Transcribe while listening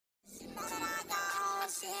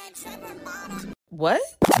What?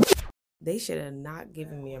 They should have not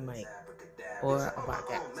given me a mic or a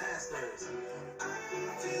podcast.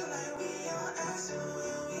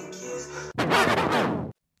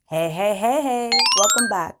 Hey. Welcome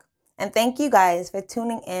back. And thank you guys for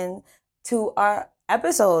tuning in to our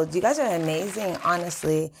episodes. You guys are amazing,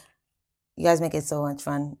 honestly. You guys make it so much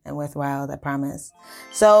fun and worthwhile, I promise.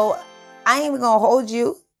 So I ain't even going to hold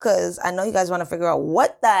you because I know you guys want to figure out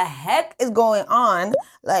what the heck is going on.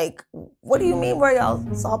 Like, what do you mean,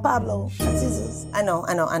 Royaal? Saw Pablo. Jesus. I know.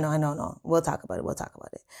 We'll talk about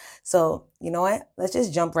it. So, you know what? Let's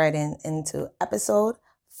just jump right into episode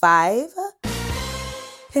 5.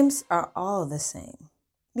 Pimps are all the same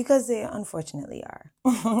because they unfortunately are.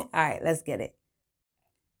 All right, let's get it.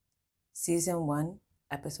 Season 1,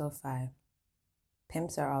 episode 5.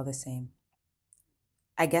 Pimps are all the same.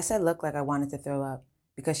 I guess I looked like I wanted to throw up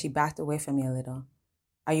because she backed away from me a little.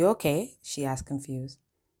 Are you okay? She asked, confused.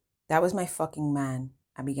 That was my fucking man.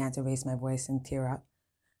 I began to raise my voice and tear up.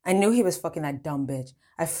 I knew he was fucking that dumb bitch.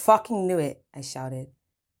 I fucking knew it, I shouted.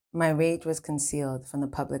 My rage was concealed from the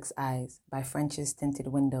public's eyes by French's tinted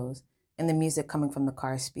windows and the music coming from the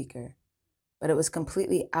car's speaker. But it was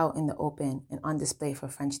completely out in the open and on display for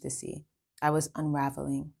French to see. I was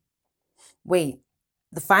unraveling. Wait,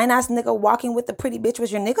 the fine-ass nigga walking with the pretty bitch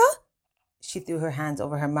was your nigga? She threw her hands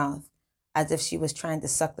over her mouth as if she was trying to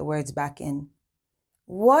suck the words back in.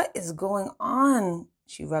 What is going on?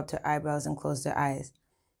 She rubbed her eyebrows and closed her eyes.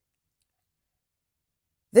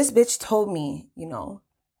 This bitch told me,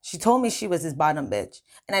 She told me she was his bottom bitch,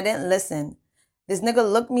 and I didn't listen. This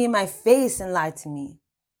nigga looked me in my face and lied to me.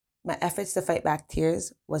 My efforts to fight back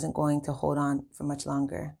tears wasn't going to hold on for much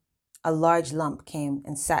longer. A large lump came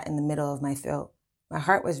and sat in the middle of my throat. My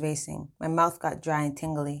heart was racing. My mouth got dry and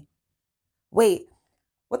tingly. Wait,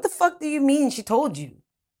 what the fuck do you mean she told you?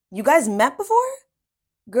 You guys met before?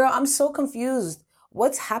 Girl, I'm so confused.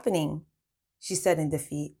 What's happening? She said in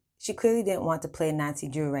defeat. She clearly didn't want to play Nancy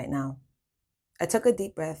Drew right now. I took a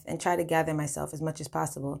deep breath and tried to gather myself as much as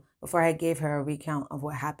possible before I gave her a recount of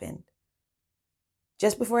what happened.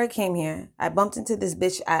 Just before I came here, I bumped into this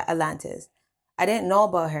bitch at Atlantis. I didn't know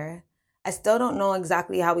about her. I still don't know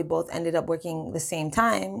exactly how we both ended up working the same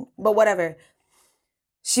time, but whatever.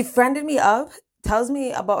 She friended me up, tells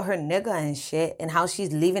me about her nigga and shit, and how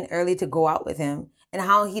she's leaving early to go out with him, and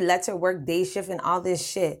how he lets her work day shift and all this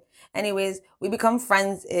shit. Anyways, we become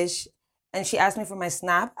friends-ish, and she asked me for my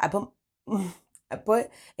snap. I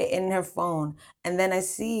put it in her phone, and then I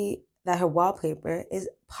see that her wallpaper is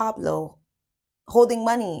Pablo holding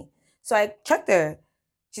money. So I checked her.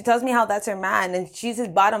 She tells me how that's her man, and she's his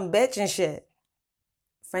bottom bitch and shit.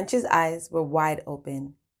 French's eyes were wide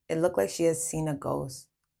open. It looked like she has seen a ghost.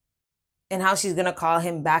 And how she's gonna call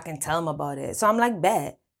him back and tell him about it. So I'm like,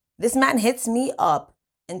 bet. This man hits me up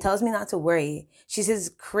and tells me not to worry. She's his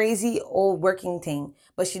crazy old working thing,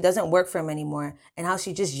 but she doesn't work for him anymore. And how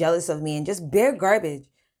she's just jealous of me and just bare garbage.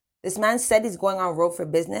 This man said he's going on road for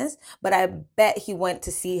business, but I bet he went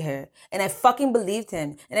to see her. And I fucking believed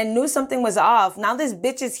him. And I knew something was off. Now this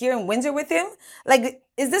bitch is here in Windsor with him? Like,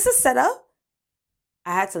 is this a setup?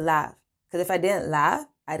 I had to laugh. Because if I didn't laugh,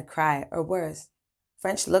 I'd cry, or worse.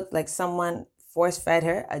 French looked like someone force-fed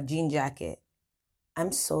her a jean jacket.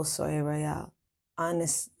 I'm so sorry, Royaal.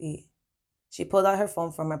 Honestly. She pulled out her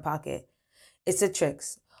phone from her pocket. It's a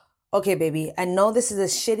tricks. Okay, baby, I know this is the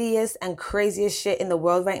shittiest and craziest shit in the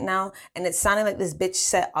world right now, and it's sounding like this bitch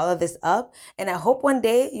set all of this up, and I hope one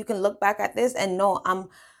day you can look back at this and know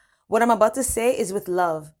what I'm about to say is with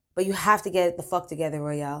love, but you have to get the fuck together,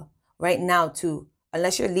 Royaal. Right now, too.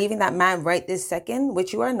 Unless you're leaving that man right this second,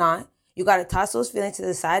 which you are not, you gotta toss those feelings to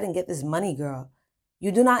the side and get this money, girl.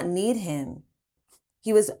 You do not need him.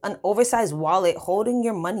 He was an oversized wallet holding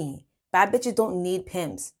your money. Bad bitches don't need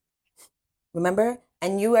pimps. Remember?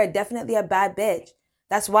 And you are definitely a bad bitch.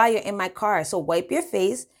 That's why you're in my car. So wipe your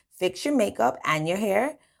face, fix your makeup and your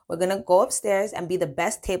hair. We're going to go upstairs and be the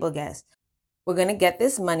best table guest. We're going to get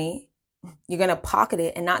this money. You're going to pocket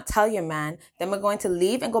it and not tell your man. Then we're going to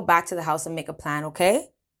leave and go back to the house and make a plan, okay?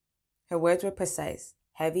 Her words were precise,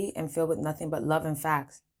 heavy, and filled with nothing but love and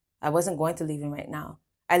facts. I wasn't going to leave him right now.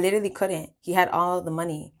 I literally couldn't. He had all the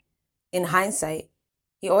money. In hindsight,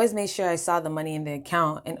 he always made sure I saw the money in the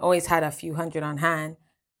account and always had a few hundred on hand.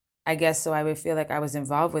 I guess so I would feel like I was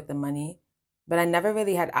involved with the money, but I never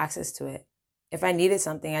really had access to it. If I needed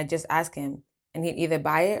something, I'd just ask him, and he'd either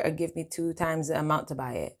buy it or give me 2 times the amount to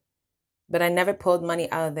buy it. But I never pulled money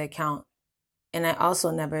out of the account, and I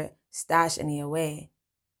also never stashed any away.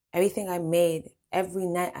 Everything I made, every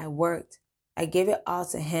night I worked, I gave it all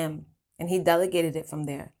to him, and he delegated it from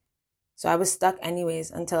there. So I was stuck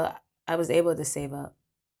anyways until I was able to save up.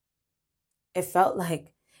 It felt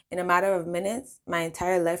like, in a matter of minutes, my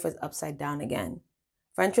entire life was upside down again.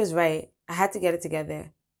 French was right. I had to get it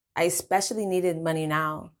together. I especially needed money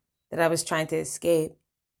now that I was trying to escape.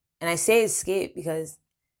 And I say escape because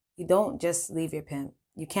you don't just leave your pimp.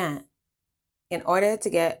 You can't. In order to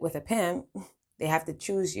get with a pimp, they have to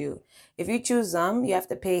choose you. If you choose them, you have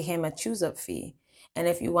to pay him a choose up fee. And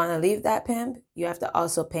if you want to leave that pimp, you have to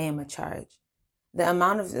also pay him a charge. The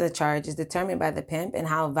amount of the charge is determined by the pimp and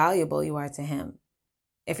how valuable you are to him.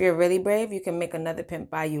 If you're really brave, you can make another pimp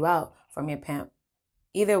buy you out from your pimp.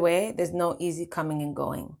 Either way, there's no easy coming and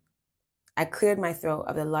going. I cleared my throat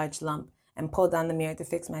of the large lump and pulled down the mirror to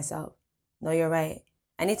fix myself. No, you're right.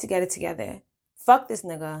 I need to get it together. Fuck this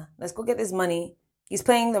nigga. Let's go get this money. He's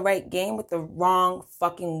playing the right game with the wrong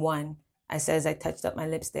fucking one, I said as I touched up my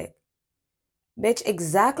lipstick. Bitch,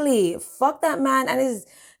 exactly. Fuck that man and his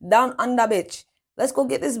down under bitch. Let's go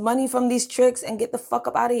get this money from these tricks and get the fuck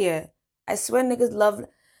up out of here. I swear niggas love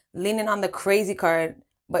leaning on the crazy card,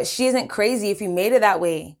 but she isn't crazy if you made it that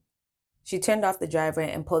way. She turned off the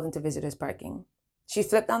driveway and pulled into visitors parking. She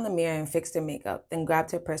flipped on the mirror and fixed her makeup, then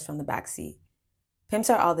grabbed her purse from the back seat. Pimps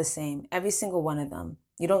are all the same, every single one of them.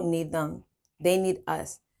 You don't need them. They need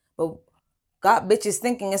us. But got bitches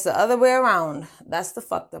thinking it's the other way around. That's the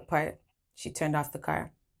fucked up part. She turned off the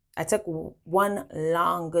car. I took one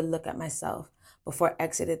long good look at myself before I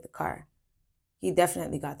exited the car. He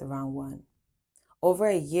definitely got the wrong one. Over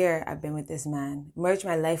a year I've been with this man, merged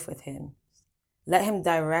my life with him. Let him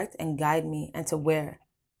direct and guide me, and to where?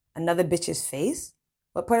 Another bitch's face?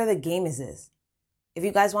 What part of the game is this? If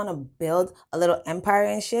you guys want to build a little empire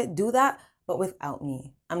and shit, do that, but without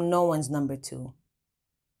me. I'm no one's number two.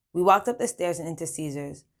 We walked up the stairs and into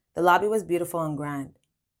Caesars. The lobby was beautiful and grand.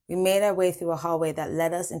 We made our way through a hallway that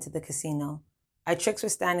led us into the casino. Our tricks were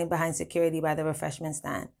standing behind security by the refreshment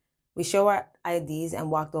stand. We showed our IDs and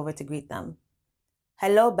walked over to greet them.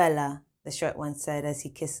 Hello, Bella, the short one said as he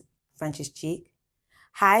kissed French's cheek.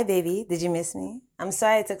 Hi, baby. Did you miss me? I'm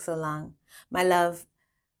sorry it took so long. My love,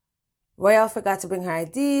 Royaal forgot to bring her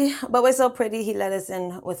ID, but we're so pretty he let us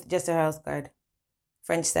in with just a house guard,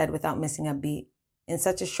 French said without missing a beat. In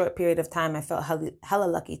such a short period of time, I felt hella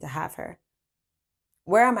lucky to have her.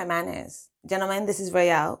 Where are my manners? Gentlemen, this is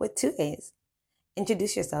Royaal with 2 A's.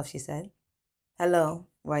 Introduce yourself, she said. Hello,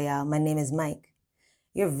 Royaal. My name is Mike.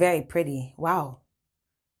 You're very pretty. Wow.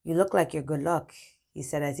 You look like you're good luck, he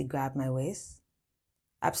said as he grabbed my waist.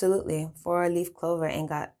 Absolutely. 4-leaf clover ain't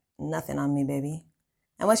got nothing on me, baby.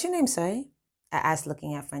 And what's your name, sorry? I asked,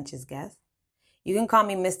 looking at French's guest. You can call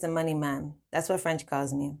me Mr. Moneyman. That's what French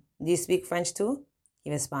calls me. Do you speak French too?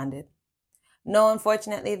 He responded. No,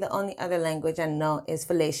 unfortunately, the only other language I know is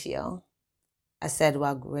fellatio, I said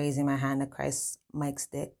while raising my hand across Mike's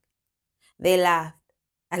dick. They laughed.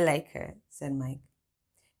 I like her, said Mike.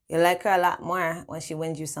 You'll like her a lot more when she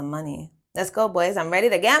wins you some money. Let's go, boys. I'm ready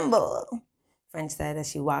to gamble, French said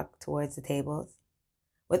as she walked towards the tables.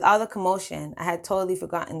 With all the commotion, I had totally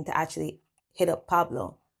forgotten to actually hit up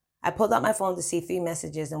Pablo. I pulled out my phone to see 3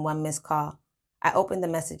 messages and 1 missed call. I opened the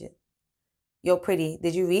messages. Yo, pretty,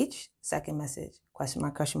 did you reach? Second message. Question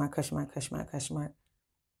mark, question mark, question mark, question mark, question mark.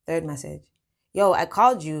 Third message. Yo, I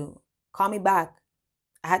called you. Call me back.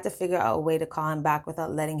 I had to figure out a way to call him back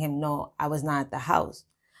without letting him know I was not at the house.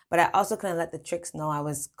 But I also couldn't let the tricks know I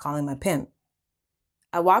was calling my pimp.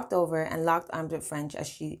 I walked over and locked arms with French as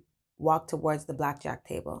she walked towards the blackjack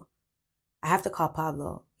table. I have to call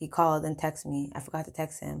Pablo. He called and texted me. I forgot to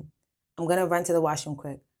text him. I'm going to run to the washroom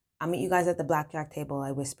quick. I'll meet you guys at the blackjack table,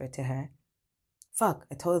 I whispered to her. Fuck,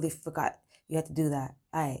 I totally forgot you had to do that.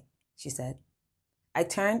 Aight, she said. I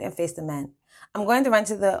turned and faced the men. I'm going to run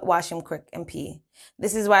to the washroom quick and pee.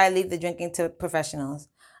 This is why I leave the drinking to professionals.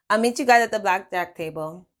 I'll meet you guys at the blackjack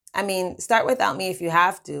table. I mean, start without me if you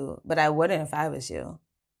have to, but I wouldn't if I was you.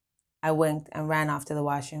 I winked and ran off to the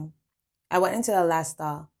washroom. I went into the last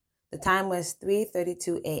stall. The time was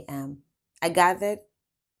 3:32 a.m. I gathered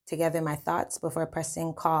together my thoughts before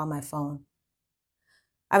pressing call on my phone.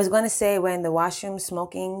 I was going to say we're in the washroom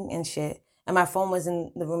smoking and shit, and my phone was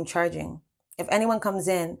in the room charging. If anyone comes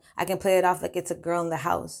in, I can play it off like it's a girl in the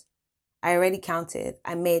house. I already counted.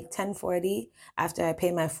 I made $10.40 after I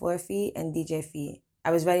paid my floor fee and DJ fee.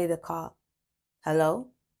 I was ready to call. Hello?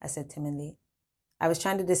 I said timidly. I was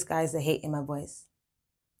trying to disguise the hate in my voice.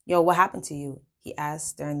 Yo, what happened to you? He asked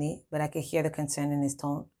sternly, but I could hear the concern in his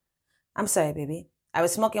tone. I'm sorry, baby. I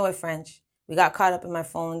was smoking with French. We got caught up in my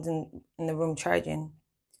phones in the room charging.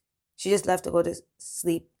 She just left to go to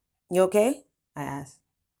sleep. You okay? I asked.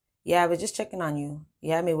 Yeah, I was just checking on you.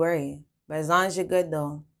 You had me worried. But as long as you're good,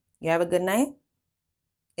 though. You have a good night?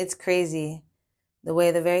 It's crazy. The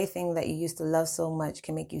way the very thing that you used to love so much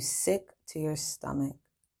can make you sick to your stomach.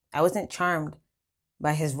 I wasn't charmed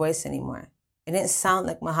by his voice anymore. It didn't sound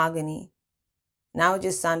like mahogany. Now it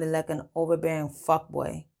just sounded like an overbearing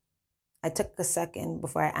fuckboy. I took a second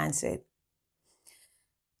before I answered.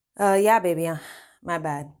 Yeah, baby, my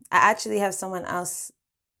bad. I actually have someone else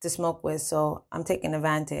to smoke with, so I'm taking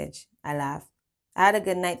advantage. I laughed. I had a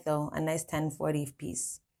good night though, a nice 1040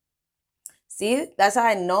 piece. See, that's how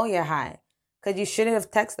I know you're high. Cause you shouldn't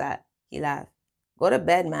have texted that, he laughed. Go to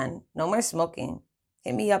bed, man. No more smoking.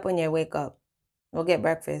 Hit me up when you wake up. We'll get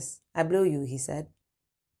breakfast. I blew you, he said.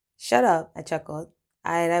 Shut up, I chuckled.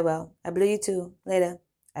 Alright, I will. I blew you too. Later.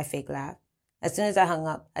 I fake laughed. As soon as I hung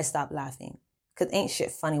up, I stopped laughing. Cause ain't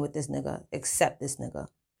shit funny with this nigga, except this nigga.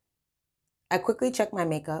 I quickly checked my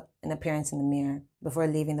makeup and appearance in the mirror before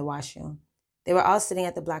leaving the washroom. They were all sitting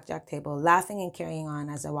at the blackjack table, laughing and carrying on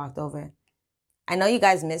as I walked over. I know you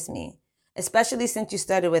guys miss me, especially since you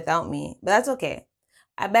started without me, but that's okay.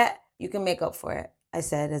 I bet you can make up for it, I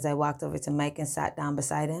said as I walked over to Mike and sat down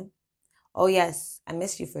beside him. Oh yes, I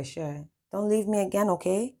miss you for sure. Don't leave me again,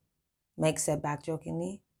 okay? Mike said back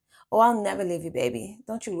jokingly. Oh, I'll never leave you, baby.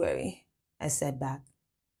 Don't you worry, I said back.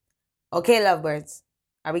 Okay, lovebirds.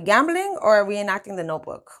 Are we gambling or are we enacting the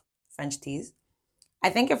notebook? French teased. I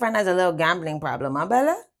think your friend has a little gambling problem, huh,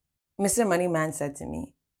 Bella? Mr. Moneyman said to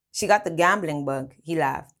me. She got the gambling bug, he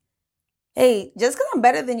laughed. Hey, just because I'm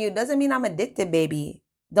better than you doesn't mean I'm addicted, baby.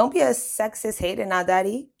 Don't be a sexist hater now,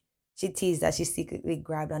 daddy. She teased as she secretly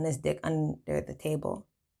grabbed on his dick under the table.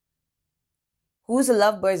 Who's the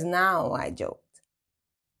lovebirds now? I joked.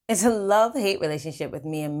 It's a love-hate relationship with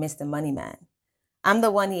me and Mr. Moneyman. I'm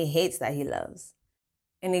the one he hates that he loves.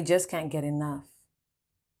 And he just can't get enough.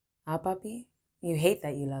 Ah, papi? You hate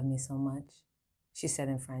that you love me so much, she said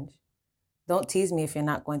in French. Don't tease me if you're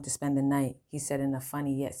not going to spend the night, he said in a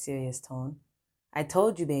funny yet serious tone. I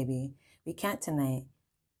told you, baby, we can't tonight.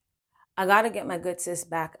 I gotta get my good sis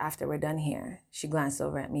back after we're done here. She glanced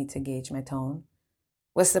over at me to gauge my tone.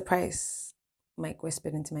 What's the price? Mike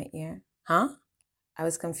whispered into my ear. Huh? I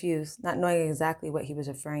was confused, not knowing exactly what he was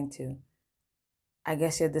referring to. I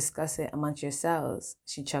guess you'll discuss it amongst yourselves,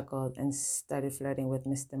 she chuckled and started flirting with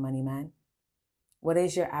Mr. Moneyman. What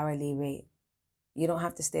is your hourly rate? You don't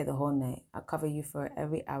have to stay the whole night. I'll cover you for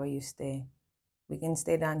every hour you stay. We can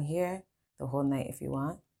stay down here the whole night if you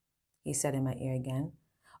want, he said in my ear again.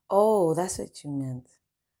 Oh, that's what you meant.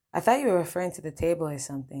 I thought you were referring to the table or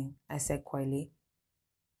something, I said coyly.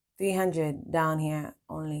 300 down here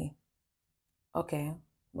only. Okay,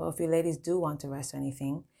 well, if you ladies do want to rest or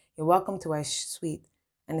anything, you're welcome to our suite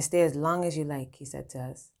and to stay as long as you like, he said to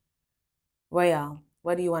us. Royaal,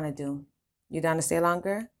 what do you want to do? You down to stay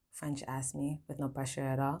longer? French asked me with no pressure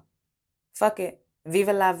at all. Fuck it. Vive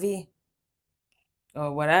la vie.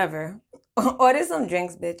 Or whatever. Order some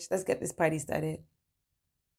drinks, bitch. Let's get this party started.